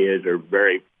County kids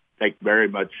take very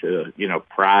much,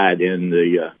 pride in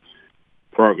the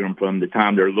program from the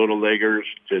time they're little leaguers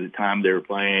to the time they're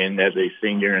playing as a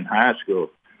senior in high school.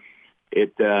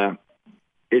 It's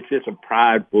just a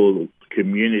prideful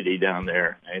community down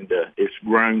there, and it's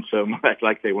grown so much.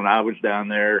 Like I say, when I was down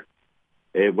there,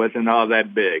 it wasn't all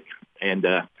that big, and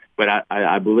but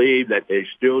I believe that they're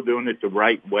still doing it the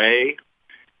right way,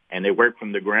 and they work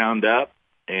from the ground up.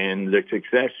 And the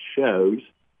success shows,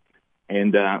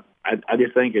 and I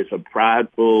just think it's a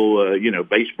prideful,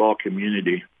 baseball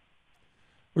community.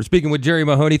 We're speaking with Jerry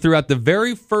Mahoney throughout the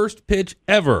very first pitch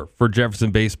ever for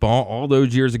Jefferson baseball all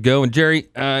those years ago. And Jerry,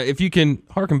 if you can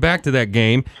harken back to that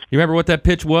game, you remember what that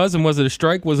pitch was, and was it a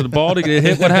strike? Was it a ball? Did it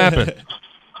hit? What happened?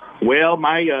 Well,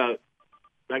 like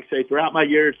I say, throughout my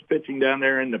years pitching down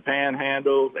there in the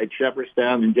Panhandle at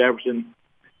Shepherdstown and Jefferson,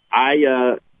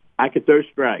 I could throw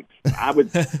strikes. I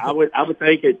would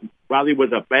think it probably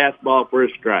was a fastball for a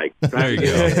strike. There you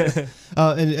go.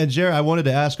 And Jerry, I wanted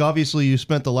to ask, obviously you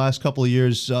spent the last couple of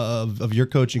years of your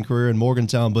coaching career in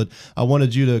Morgantown, but I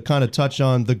wanted you to kind of touch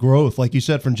on the growth, like you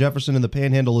said, from Jefferson and the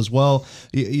Panhandle as well.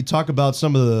 You talk about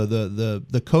some of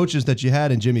the coaches that you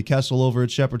had, and Jimmy Kessel over at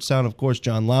Shepherdstown, of course,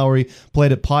 John Lowry,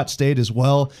 played at Pot State as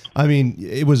well. I mean,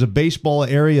 it was a baseball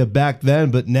area back then,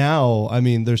 but now, I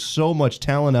mean, there's so much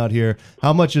talent out here.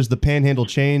 How much has the Panhandle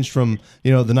changed from, the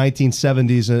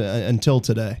 1970s until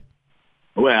today?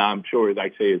 Well, I'm sure,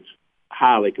 like I say, it's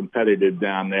highly competitive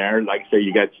down there. Like I say,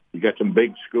 you got some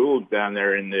big schools down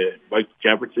there in both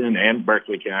Jefferson and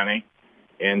Berkeley County,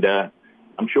 and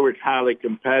I'm sure it's highly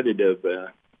competitive.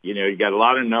 You got a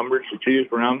lot of numbers to choose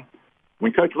from.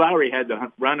 When Coach Lowry had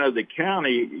the run of the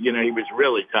county, he was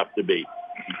really tough to beat.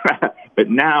 But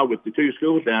now with the two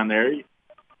schools down there,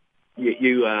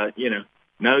 you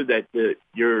know that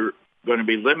you're going to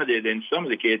be limited in some of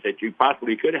the kids that you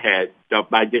possibly could have had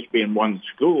by just being one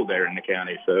school there in the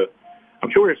county. So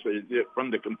I'm sure it's from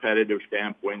the competitive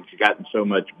standpoint, it's gotten so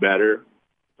much better.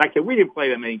 Like I said, we didn't play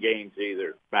that many games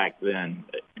either back then.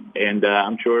 And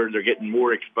I'm sure they're getting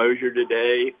more exposure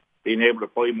today, being able to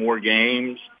play more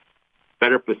games,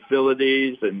 better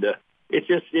facilities. And it's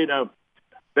just,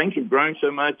 things have grown so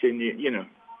much. And,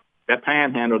 that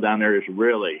Panhandle down there is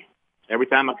really, every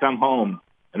time I come home,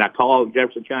 and I call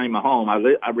Jefferson County my home.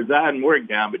 I reside in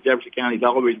Morgantown, but Jefferson County is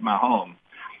always my home.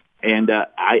 And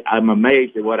I'm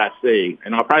amazed at what I see.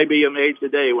 And I'll probably be amazed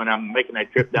today when I'm making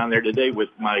that trip down there today with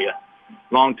my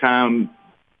longtime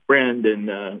friend and,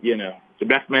 the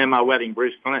best man at my wedding,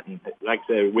 Bruce Clinton. Like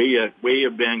I said, we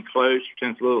have been close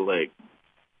since Little League.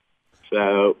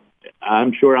 So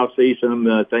I'm sure I'll see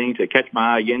some things that catch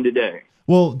my eye again today.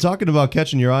 Well, talking about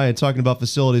catching your eye and talking about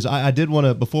facilities, I did want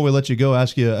to, before we let you go,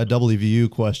 ask you a WVU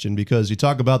question, because you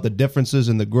talk about the differences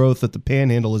in the growth that the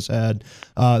Panhandle has had.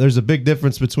 There's a big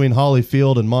difference between Holly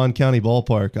Field and Mon County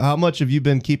Ballpark. How much have you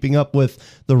been keeping up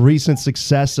with the recent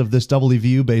success of this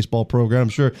WVU baseball program? I'm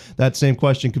sure that same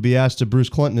question could be asked to Bruce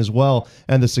Clinton as well,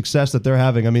 and the success that they're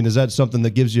having. I mean, is that something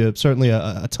that gives you certainly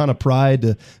a ton of pride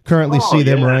to currently see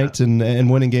them ranked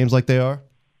and winning games like they are?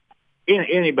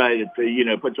 Anybody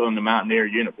that puts on the Mountaineer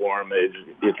uniform is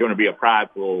going to be a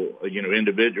prideful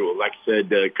individual. Like I said,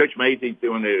 Coach Macy's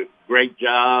doing a great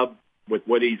job with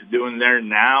what he's doing there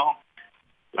now.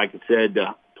 Like I said,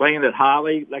 playing at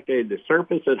Holly, the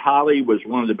surface at Holly was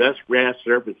one of the best grass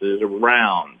surfaces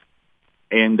around,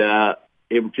 and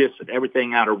it was just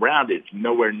everything out around it's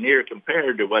nowhere near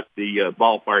compared to what the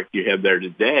ballpark you have there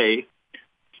today.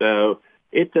 So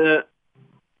it's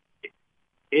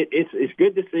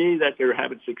good to see that they're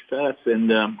having success,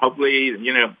 and hopefully,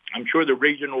 I'm sure the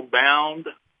regional bound,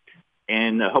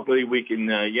 and hopefully we can,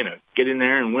 get in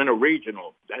there and win a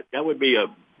regional. That would be a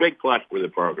big plus for the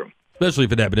program. Especially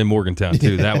if it happened in Morgantown,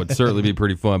 too. That would certainly be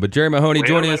pretty fun. But Jerry Mahoney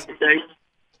joining us.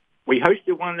 We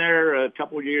hosted one there a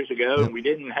couple of years ago, and we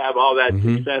didn't have all that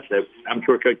success that I'm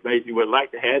sure Coach Macy would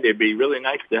like to have. It'd be really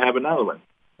nice to have another one.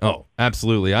 Oh,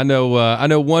 absolutely. I know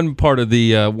one part of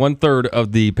the 1/3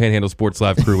 of the Panhandle Sports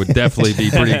Live crew would definitely be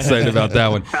pretty excited about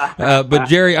that one. But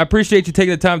Jerry, I appreciate you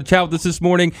taking the time to chat with us this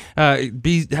morning.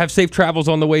 Have safe travels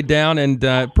on the way down, and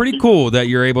pretty cool that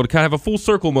you're able to kind of have a full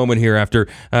circle moment here after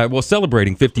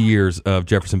celebrating 50 years of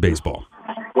Jefferson baseball.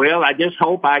 Well, I just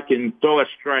hope I can throw a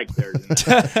strike there.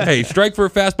 Hey, strike for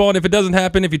a fastball, and if it doesn't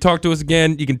happen, if you talk to us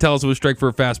again, you can tell us it was strike for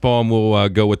a fastball, and we'll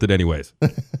go with it anyways.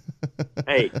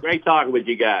 Hey, great talking with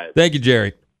you guys. Thank you,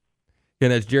 Jerry.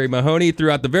 And that's Jerry Mahoney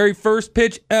throughout the very first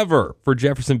pitch ever for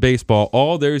Jefferson baseball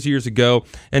all those years ago.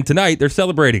 And tonight they're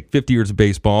celebrating 50 years of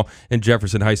baseball in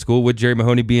Jefferson High School with Jerry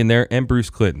Mahoney being there and Bruce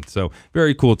Clinton. So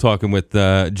very cool talking with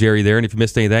Jerry there. And if you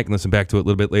missed any of that, you can listen back to it a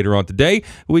little bit later on today.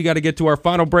 We got to get to our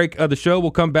final break of the show.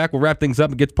 We'll come back. We'll wrap things up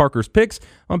and get to Parker's Picks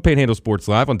on Panhandle Sports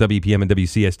Live on WPM and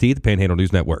WCST, the Panhandle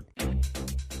News Network.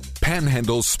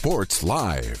 Panhandle Sports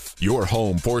Live, your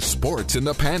home for sports in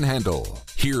the Panhandle.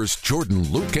 Here's Jordan,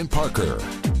 Luke, and Parker.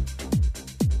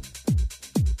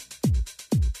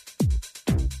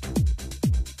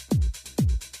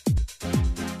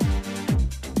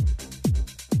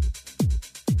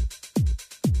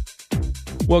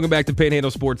 Welcome back to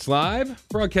Panhandle Sports Live,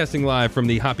 broadcasting live from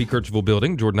the Hoppy Kirchville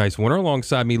building. Jordan Nicewarner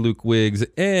alongside me, Luke Wiggs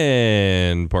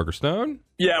and Parker Stone.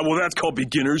 Yeah, well, that's called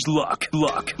beginner's luck.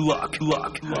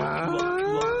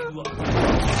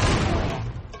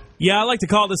 Yeah, I like to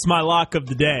call this my lock of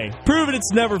the day. Proven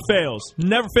it's never fails.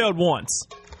 Never failed once.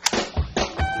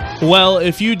 Well,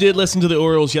 if you did listen to the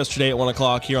Orioles yesterday at 1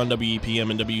 o'clock here on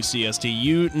WEPM and WCST,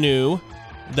 you knew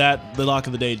that the lock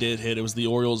of the day did hit. It was the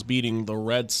Orioles beating the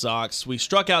Red Sox. We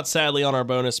struck out sadly on our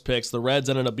bonus picks. The Reds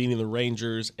ended up beating the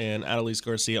Rangers, and Adelise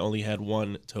Garcia only had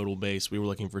one total base. We were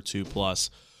looking for 2+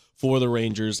 for the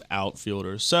Rangers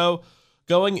outfielders. So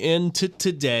going into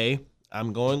today,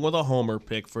 I'm going with a homer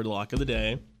pick for the lock of the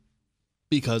day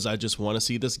because I just want to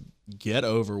see this get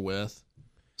over with.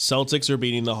 Celtics are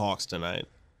beating the Hawks tonight.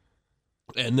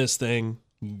 And this thing,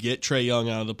 get Trae Young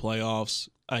out of the playoffs.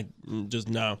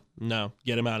 No,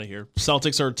 get him out of here.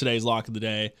 Celtics are today's lock of the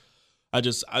day.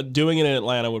 Doing it in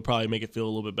Atlanta would probably make it feel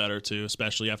a little bit better too,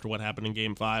 especially after what happened in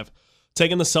Game 5.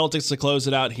 Taking the Celtics to close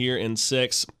it out here in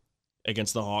 6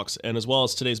 against the Hawks, and as well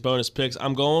as today's bonus picks,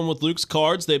 I'm going with Luke's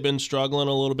Cards. They've been struggling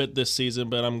a little bit this season,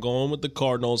 but I'm going with the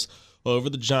Cardinals over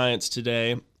the Giants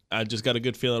today. I just got a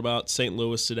good feeling about St.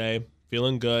 Louis today.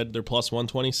 Feeling good. They're plus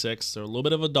 126. They're a little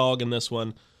bit of a dog in this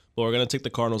one. But we're going to take the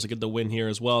Cardinals to get the win here,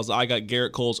 as well as I got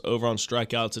Garrett Cole's over on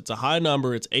strikeouts. It's a high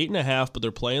number. It's 8.5, but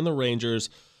they're playing the Rangers.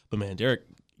 But, man,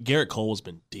 Garrett Cole has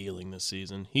been dealing this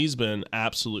season. He's been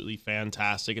absolutely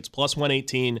fantastic. It's plus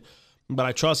 118, but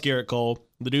I trust Garrett Cole.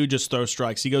 The dude just throws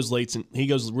strikes. He goes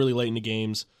really late into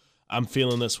games. I'm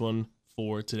feeling this one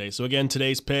for today. So, again,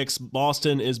 today's picks.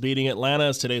 Boston is beating Atlanta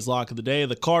as today's lock of the day.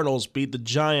 The Cardinals beat the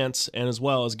Giants, and as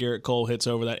well as Garrett Cole hits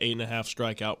over that 8.5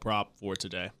 strikeout prop for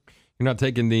today. You're not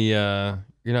taking the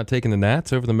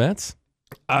Nats over the Mets?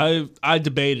 I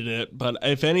debated it, but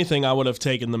if anything, I would have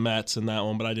taken the Mets in that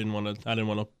one, but I didn't want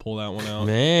to pull that one out.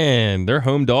 Man, they're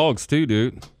home dogs too,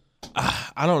 dude.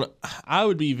 I don't know. I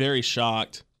would be very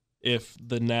shocked if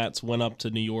the Nats went up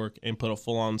to New York and put a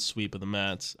full-on sweep of the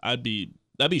Mets. That'd be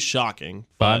shocking.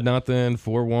 5-0,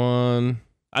 4-1.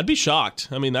 I'd be shocked.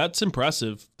 I mean, that's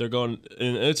impressive. They're going,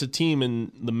 and it's a team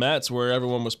in the Mets where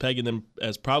everyone was pegging them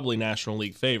as probably National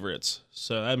League favorites.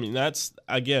 So, I mean, that's,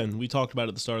 again, we talked about it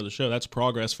at the start of the show. That's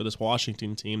progress for this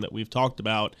Washington team that we've talked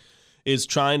about, is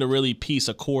trying to really piece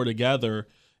a core together.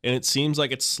 And it seems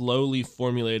like it's slowly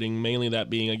formulating, mainly that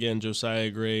being, again,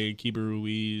 Josiah Gray, Keeper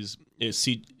Ruiz,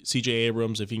 C.J.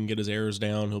 Abrams. If he can get his errors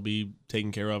down, he'll be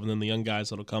taken care of. And then the young guys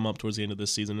that will come up towards the end of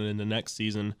this season and into next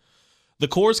season. The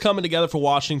core's coming together for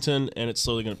Washington, and it's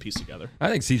slowly going to piece together. I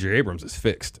think C.J. Abrams is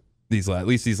fixed. At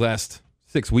least these last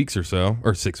 6 weeks or so,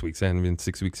 or 6 weeks. I haven't been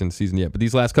 6 weeks in the season yet, but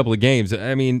these last couple of games.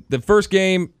 I mean, the first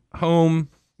game, home,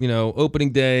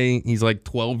 opening day, he's like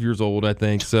 12 years old, I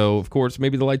think. So, of course,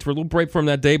 maybe the lights were a little bright for him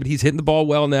that day, but he's hitting the ball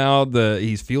well now.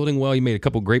 He's fielding well. He made a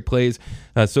couple great plays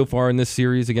so far in this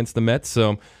series against the Mets.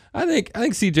 So, I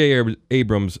think C.J.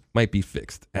 Abrams might be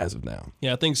fixed as of now.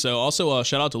 Yeah, I think so. Also,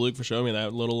 shout out to Luke for showing me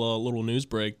that little news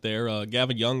break there.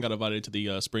 Gavin Young got invited to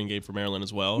the spring game for Maryland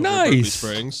as well. Nice. Berkeley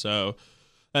Springs, so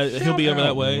he'll be over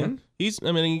that way. Man.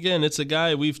 Again, it's a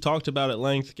guy we've talked about at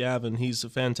length, Gavin. He's a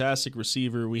fantastic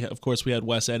receiver. Of course, we had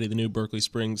Wes Eddy, the new Berkeley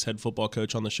Springs head football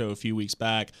coach, on the show a few weeks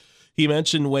back. He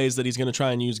mentioned ways that he's going to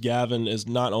try and use Gavin as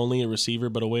not only a receiver,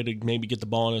 but a way to maybe get the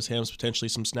ball in his hands, potentially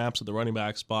some snaps at the running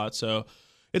back spot. So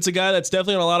it's a guy that's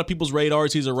definitely on a lot of people's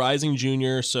radars. He's a rising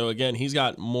junior, so again, he's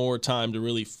got more time to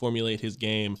really formulate his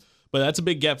game. But that's a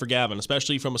big get for Gavin,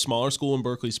 especially from a smaller school in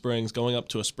Berkeley Springs, going up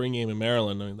to a spring game in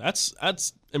Maryland. I mean,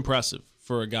 that's impressive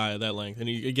for a guy of that length. And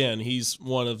he's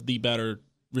one of the better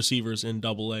receivers in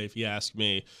AA, if you ask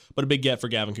me. But a big get for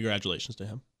Gavin. Congratulations to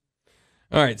him.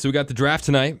 All right, so we got the draft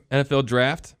tonight, NFL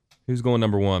draft. Who's going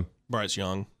number one? Bryce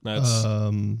Young. That's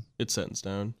it's set in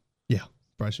stone. Yeah.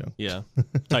 Bryce Young. Yeah.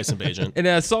 Tyson Bagent. And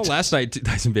I saw last night,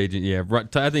 Tyson Bagent, yeah.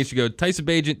 I think it should go Tyson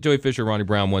Bagent, Joey Fisher, Ronnie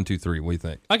Brown, 1, 2, 3. What do you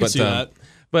think? I can see that.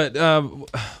 But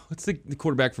what's the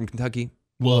quarterback from Kentucky?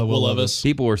 Will Levis.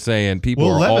 People are saying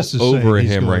all Levis is over saying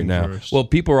him right now. first. Well,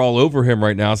 people are all over him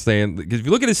right now saying, because if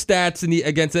you look at his stats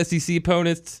against SEC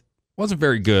opponents, wasn't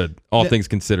very good, all things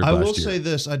considered I last will year. say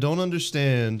this. I don't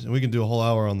understand, and we can do a whole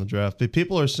hour on the draft, but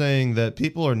people are saying that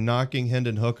people are knocking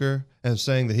Hendon Hooker and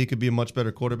saying that he could be a much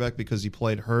better quarterback because he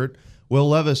played hurt. Will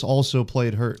Levis also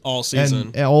played hurt. All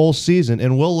season. All season.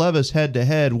 And Will Levis,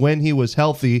 head-to-head, when he was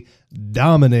healthy,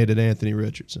 dominated Anthony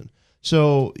Richardson.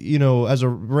 So, as a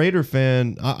Raider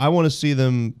fan, I want to see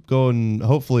them go, and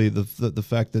hopefully the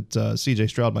fact that C.J.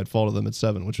 Stroud might fall to them at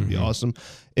 7, which would be awesome.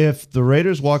 If the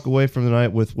Raiders walk away from the night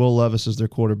with Will Levis as their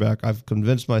quarterback, I've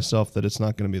convinced myself that it's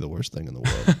not going to be the worst thing in the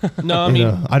world. No, I mean,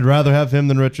 I'd rather have him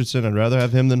than Richardson. I'd rather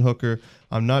have him than Hooker.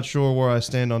 I'm not sure where I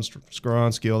stand on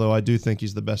Skoronski, although I do think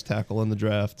he's the best tackle in the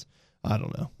draft. I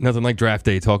don't know. Nothing like draft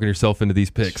day, talking yourself into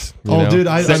these picks. Dude,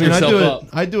 I Setting yourself do it. up.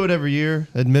 I do it every year,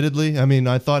 admittedly. I mean,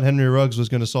 I thought Henry Ruggs was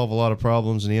going to solve a lot of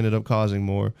problems, and he ended up causing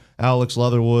more. Alex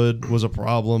Leatherwood was a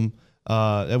problem.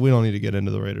 We don't need to get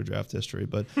into the Raider draft history,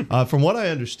 but from what I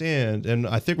understand, and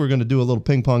I think we're going to do a little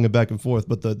ping pong and back and forth,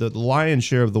 but the lion's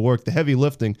share of the work, the heavy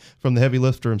lifting from the heavy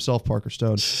lifter himself, Parker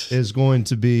Stone, is going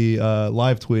to be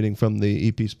live tweeting from the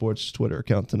EP Sports Twitter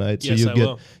account tonight. So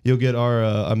Yes, you'll get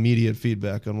our immediate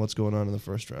feedback on what's going on in the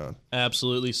first round.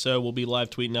 Absolutely. So we'll be live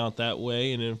tweeting out that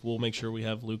way, and we'll make sure we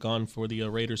have Luke on for the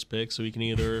Raiders pick, so he can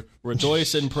either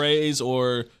rejoice and praise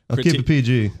or I'll keep it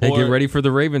PG. Hey, get ready for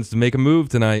the Ravens to make a move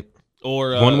tonight.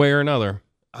 Or one way or another.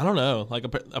 I don't know. Like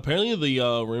apparently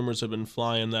the rumors have been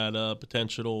flying that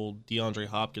potential DeAndre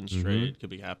Hopkins trade could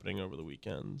be happening over the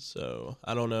weekend. So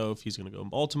I don't know if he's going to go in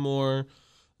Baltimore.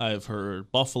 I've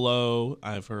heard Buffalo.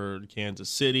 I've heard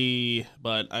Kansas City.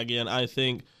 But again, I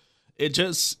think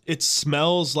it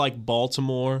smells like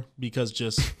Baltimore because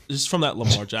just from that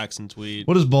Lamar Jackson tweet.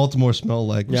 What does Baltimore smell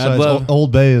like? Yeah, besides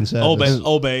Old Bay and Sadness?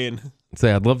 Old Bay and.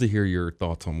 Say, I'd love to hear your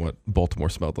thoughts on what Baltimore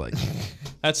smelled like.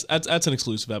 That's an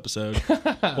exclusive episode.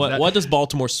 What does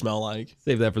Baltimore smell like?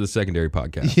 Save that for the secondary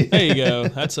podcast. There you go.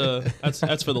 That's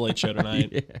for the late show tonight.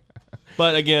 Yeah.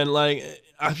 But again,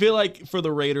 I feel like for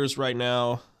the Raiders right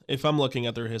now, if I'm looking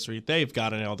at their history, they've got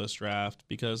to nail this draft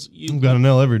because you've got to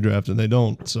nail every draft and they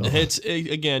don't. So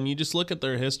again, you just look at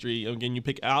their history. Again, you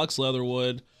pick Alex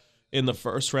Leatherwood in the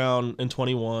first round in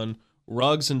 21.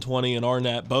 Ruggs in 20 and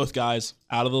Arnett, both guys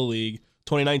out of the league.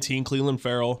 2019, Cleveland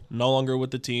Farrell, no longer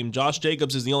with the team. Josh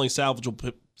Jacobs is the only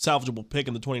salvageable pick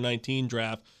in the 2019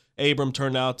 draft. Abram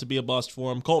turned out to be a bust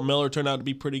for him. Colton Miller turned out to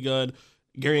be pretty good.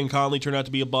 Gary and Conley turned out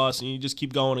to be a bust, and you just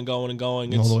keep going and going and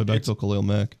going. All the way back to Khalil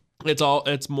Mack.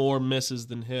 It's more misses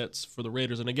than hits for the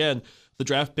Raiders. And again, the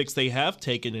draft picks they have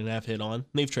taken and have hit on,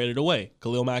 they've traded away.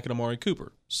 Khalil Mack and Amari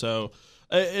Cooper. So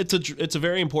it's a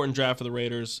very important draft for the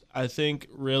Raiders. I think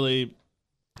really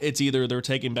it's either they're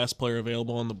taking best player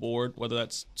available on the board, whether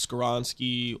that's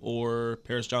Skoronsky or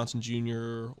Paris Johnson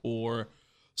Jr. or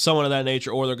someone of that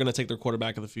nature, or they're going to take their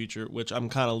quarterback of the future, which I'm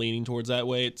kind of leaning towards that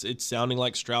way. It's sounding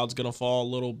like Stroud's going to fall a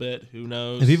little bit. Who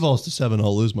knows? If he falls to 7,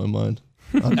 I'll lose my mind.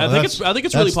 I think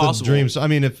it's really possible. Dream. So, I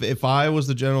mean, if I was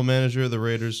the general manager of the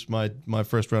Raiders, my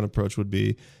first round approach would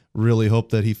be really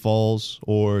hope that he falls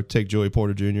or take Joey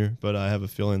Porter Jr. But I have a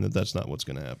feeling that that's not what's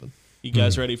going to happen. You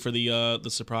guys ready for the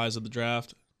surprise of the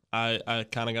draft? I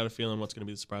kind of got a feeling what's going to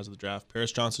be the surprise of the draft.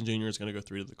 Paris Johnson Jr. is going to go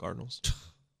 3 to the Cardinals.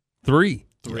 3.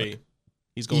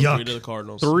 He's going 3 to the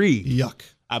Cardinals. 3. Yuck.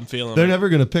 I'm feeling they're never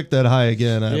going to pick that high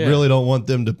again. I really don't want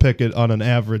them to pick it on an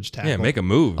average tackle. Yeah, make a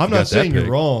move. I'm not saying you're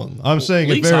wrong. I'm saying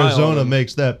if Arizona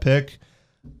makes that pick,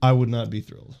 I would not be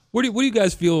thrilled. What do you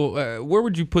guys feel? Where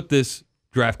would you put this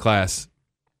draft class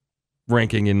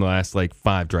ranking in the last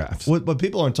 5 drafts? What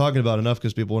people aren't talking about enough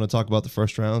because people want to talk about the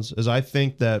first rounds is I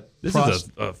think that this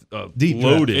is a deep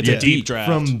loaded. It's a deep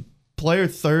draft. From player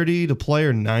 30 to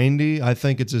player 90, I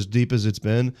think it's as deep as it's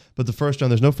been. But the first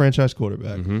round, there's no franchise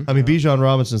quarterback. I mean, Bijan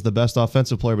Robinson's the best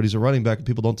offensive player, but he's a running back, and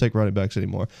people don't take running backs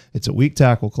anymore. It's a weak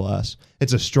tackle class.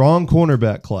 It's a strong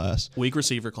cornerback class. Weak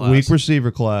receiver class. Weak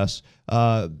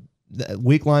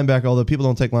linebacker, although people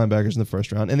don't take linebackers in the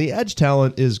first round. And the edge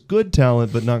talent is good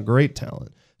talent, but not great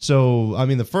talent. So, I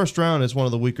mean, the first round is one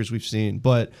of the weakest we've seen.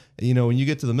 But, when you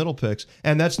get to the middle picks,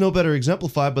 and that's no better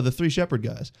exemplified by the 3 Shepherd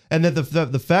guys. And that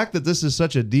the fact that this is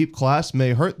such a deep class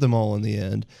may hurt them all in the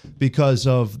end because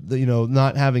of,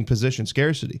 not having position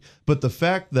scarcity. But the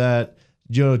fact that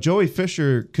Joey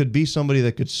Fisher could be somebody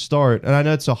that could start, and I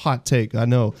know it's a hot take. I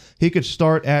know he could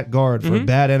start at guard for a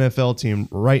bad NFL team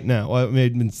right now. I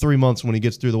mean, in 3 months when he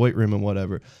gets through the weight room and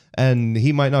whatever, and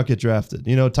he might not get drafted.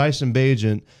 Tyson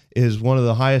Bagent is one of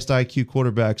the highest IQ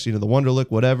quarterbacks. The Wonderlic,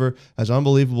 whatever, has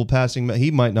unbelievable passing.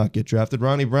 He might not get drafted.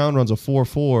 Ronnie Brown runs a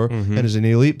 4.4 and is an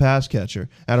elite pass catcher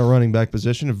at a running back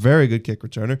position, a very good kick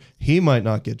returner. He might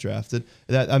not get drafted.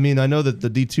 I know that the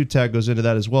D2 tag goes into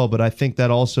that as well, but I think that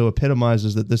also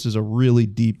epitomizes that this is a really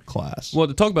deep class. Well,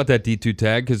 to talk about that D2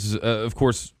 tag, because, of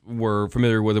course, we're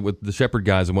familiar with it with the Shepherd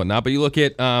guys and whatnot, but you look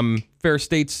at Fair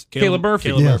State's Caleb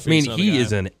Murphy. He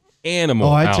is an animal.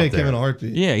 Oh, I'd take him in a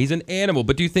heartbeat. Yeah, he's an animal.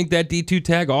 But do you think that D2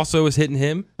 tag also is hitting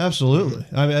him? Absolutely.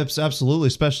 I mean, absolutely.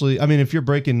 Especially, if you're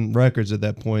breaking records at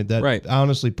that point, that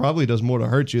honestly probably does more to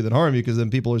hurt you than harm you because then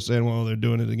people are saying, well, they're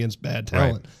doing it against bad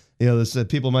talent. Right.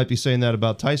 People might be saying that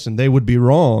about Tyson. They would be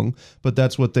wrong, but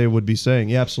that's what they would be saying.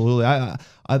 Yeah, absolutely.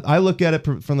 I look at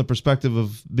it from the perspective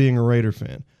of being a Raider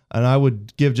fan. And I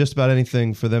would give just about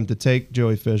anything for them to take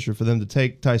Joey Fisher, for them to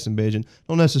take Tyson Bagent.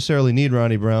 Don't necessarily need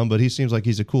Ronnie Brown, but he seems like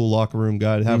he's a cool locker room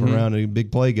guy to have around, and a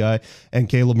big play guy. And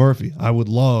Caleb Murphy. I would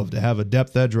love to have a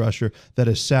depth edge rusher that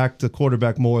has sacked the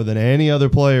quarterback more than any other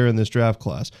player in this draft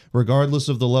class. Regardless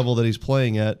of the level that he's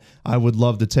playing at, I would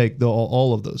love to take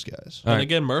all of those guys. And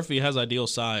again, Murphy has ideal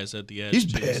size at the edge. He's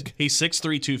big. He's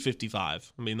 6'3",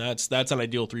 255. I mean, that's an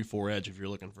ideal 3-4 edge if you're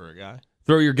looking for a guy.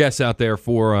 Throw your guess out there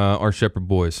for our Shepherd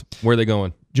boys. Where are they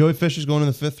going? Joey Fisher's going in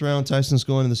the 5th round. Tyson's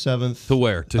going in the 7th. To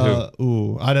where? To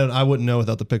who? I wouldn't know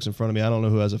without the picks in front of me. I don't know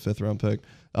who has a 5th round pick.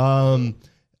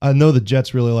 I know the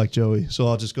Jets really like Joey, so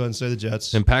I'll just go ahead and say the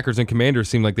Jets. And Packers and Commanders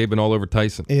seem like they've been all over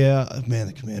Tyson. Yeah, man,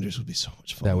 the Commanders would be so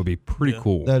much fun. That would be pretty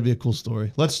cool. That'd be a cool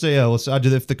story. Let's say,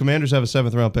 if the Commanders have a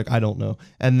 7th round pick, I don't know.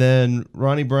 And then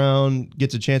Ronnie Brown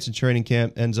gets a chance in training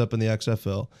camp, ends up in the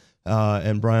XFL,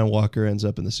 and Brian Walker ends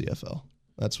up in the CFL.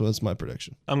 That's my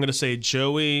prediction. I'm going to say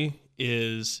Joey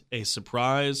is a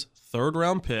surprise 3rd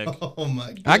round pick. Oh,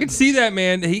 my God. I can see that,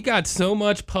 man. He got so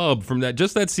much pub from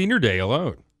just that senior day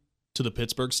alone. To the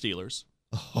Pittsburgh Steelers.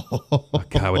 Oh,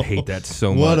 God, I would hate that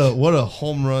so much. What a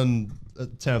home run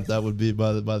attempt that would be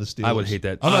by the Steelers. I would hate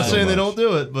that I'm not so saying much. they don't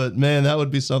do it, but, man, that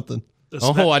would be something.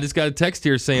 I just got a text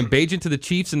here saying Bagent to the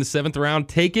Chiefs in the 7th round.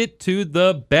 Take it to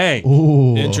the bank.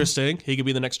 Ooh. Interesting. He could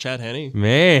be the next Chad Henne.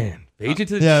 Man. Bagent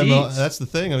to the Chiefs. Yeah, that's the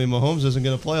thing. I mean, Mahomes isn't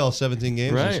going to play all 17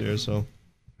 games this year, so.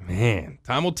 Man,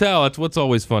 time will tell. That's what's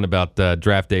always fun about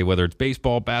draft day, whether it's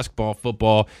baseball, basketball,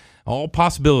 football, all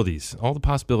possibilities. All the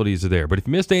possibilities are there. But if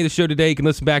you missed any of the show today, you can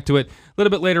listen back to it a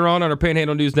little bit later on our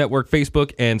Panhandle News Network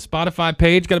Facebook and Spotify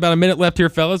page. Got about a minute left here,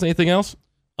 fellas. Anything else?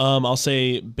 I'll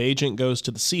say Bagent goes to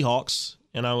the Seahawks,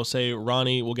 and I will say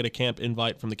Ronnie will get a camp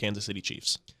invite from the Kansas City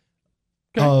Chiefs.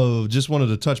 Oh, just wanted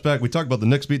to touch back. We talked about the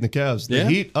Knicks beating the Cavs. The Yeah.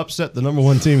 Heat upset the number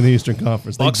 1 team in the Eastern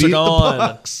Conference. They Bucks beat are the gone.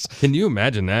 Bucks. Can you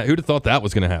imagine that? Who'd have thought that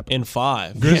was going to happen? In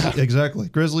 5. Exactly.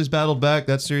 Grizzlies battled back.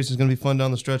 That series is going to be fun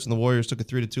down the stretch, and the Warriors took a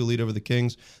 3-2 lead over the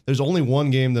Kings. There's only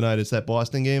one game tonight. It's that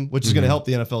Boston game, which is going to help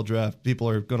the NFL draft. People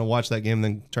are going to watch that game and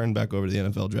then turn back over to the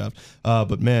NFL draft.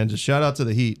 But, man, just shout out to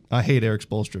the Heat. I hate Eric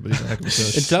Spoelstra, but he's a heck of a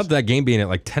coach. It's out that game being at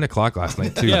like 10 o'clock last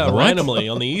night, too. Yeah, What? randomly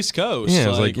on the East Coast. Yeah, I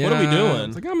was like, what are we yeah. doing?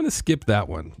 It's like, I'm going to skip that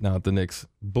one. Now that the Knicks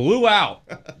blew out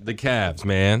the Cavs,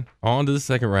 man. On to the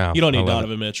second round. You don't I need love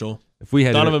Donovan it. Mitchell. If we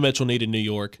had Donovan Mitchell needed New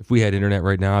York. If we had internet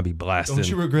right now, I'd be blasting. Don't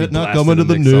you regret be not blasting coming to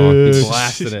the Knicks song. Be Knicks.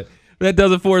 blasting it. But that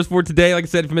does it for us for today. Like I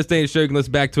said, if you missed any of the show, you can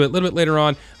listen back to it a little bit later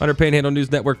on our Panhandle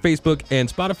News Network Facebook and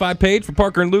Spotify page. For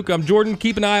Parker and Luke, I'm Jordan.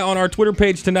 Keep an eye on our Twitter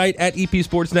page tonight at EP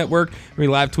Sports Network. We're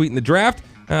live tweeting the draft.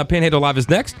 Panhandle Live is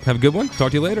next. Have a good one.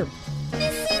 Talk to you later. Me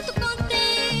sinto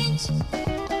contente.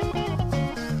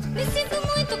 Me sinto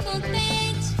muito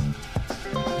contente.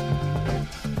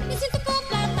 Me sinto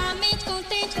completamente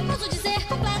contente. Posso dizer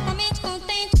completamente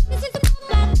contente. Me sinto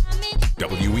completamente.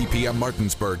 WEPM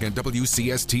Martinsburg and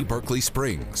WCST Berkeley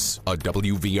Springs, a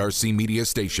WVRC media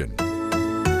station.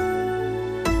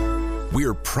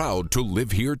 We're proud to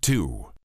live here too.